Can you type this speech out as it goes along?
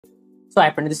So hi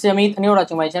friends, this is Amit and you're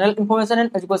watching my channel Information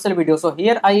and Educational Video. So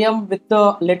here I am with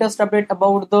the latest update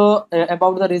about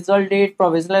the result date,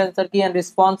 provisional answer key and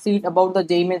response sheet about the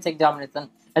JEE Mains examination.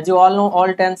 As you all know,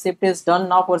 all 10 shift is done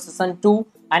now for session 2,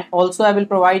 and also I will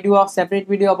provide you a separate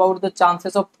video about the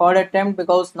chances of third attempt,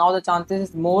 because now the chances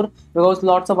is more because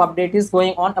lots of update is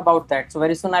going on about that. So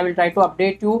very soon I will try to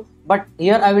update you, but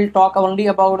here I will talk only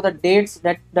about the dates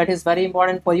that is very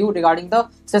important for you regarding the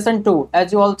session 2.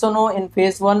 As you also know, in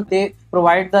phase 1 they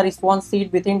provide the response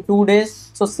sheet within 2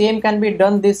 days, so same can be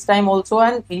done this time also,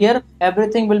 and here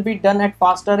everything will be done at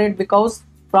faster rate because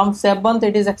from 7th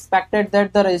it is expected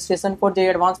that the registration for JEE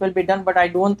Advanced will be done, but I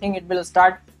don't think it will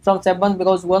start from 7th,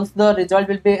 because once the result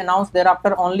will be announced,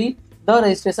 thereafter only the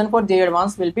registration for JEE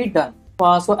Advanced will be done.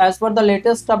 So as per the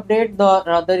latest update,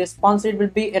 the response date will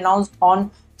be announced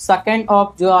on 2nd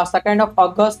of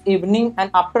August evening, and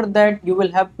after that you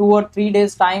will have 2 or 3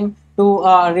 days time to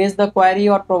raise the query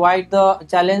or provide the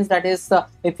challenge. That is,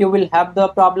 if you will have the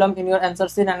problem in your answer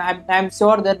sheet, and I'm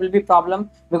sure there will be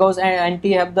problem because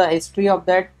NT have the history of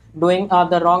that doing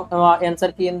the wrong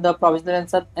answer key in the provisional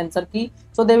answer key,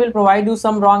 so they will provide you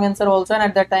some wrong answer also, and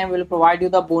at that time will provide you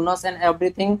the bonus and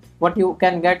everything what you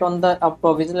can get on the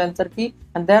provisional answer key.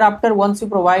 And thereafter, once you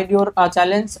provide your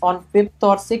challenge on 5th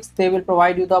or 6th, they will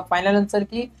provide you the final answer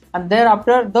key, and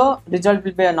thereafter the result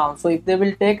will be announced. So if they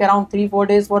will take around 3-4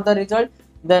 days for the result,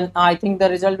 then I think the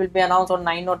result will be announced on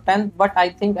 9 or 10th. But I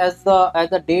think as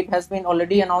the date has been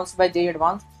already announced by JEE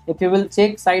Advanced, if you will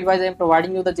check sidewise, I am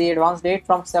providing you the JEE Advanced date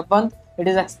from 7th. It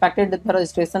is expected that the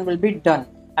registration will be done,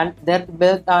 and there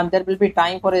will be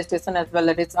time for registration as well.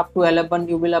 That is up to 11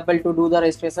 you will able to do the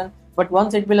registration, but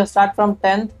once it will start from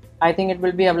 10th, I think it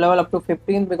will be available up to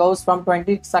 15th, because from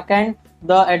 22nd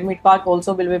the admit card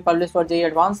also will be published for JEE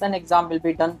Advanced and exam will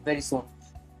be done very soon.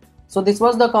 So this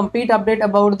was the complete update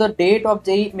about the date of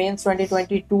JEE Mains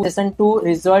 2022 session 2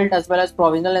 result, as well as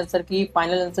provisional answer key,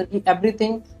 final answer key,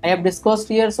 everything I have discussed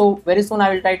here. So very soon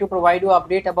I will try to provide you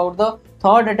update about the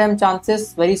third attempt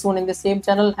chances very soon in the same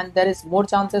channel, and there is more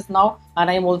chances now, and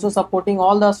I am also supporting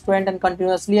all the students and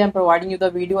continuously I am providing you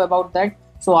the video about that.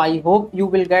 So I hope you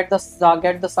will get the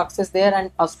success there, and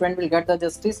a student will get the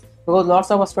justice, because lots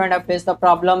of students have faced the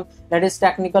problem, that is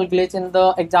technical glitch in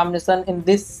the examination in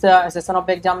this session of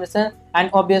the examination. And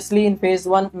obviously in phase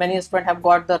 1 many students have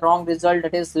got the wrong result,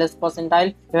 that is less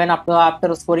percentile, even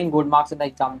after scoring good marks in the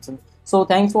examination. So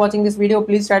thanks for watching this video.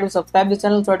 Please try to subscribe the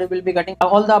channel so that you will be getting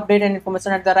all the update and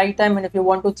information at the right time. And if you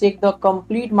want to check the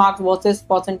complete marks versus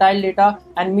percentile data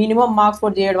and minimum marks for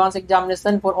JEE Advanced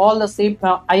examination for all the shape,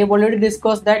 I have already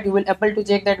discussed that. You will able to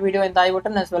check that video in the I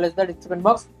button as well as the description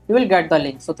box. You will get the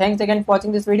link. So thanks again for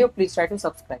watching this video. Please try to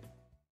subscribe.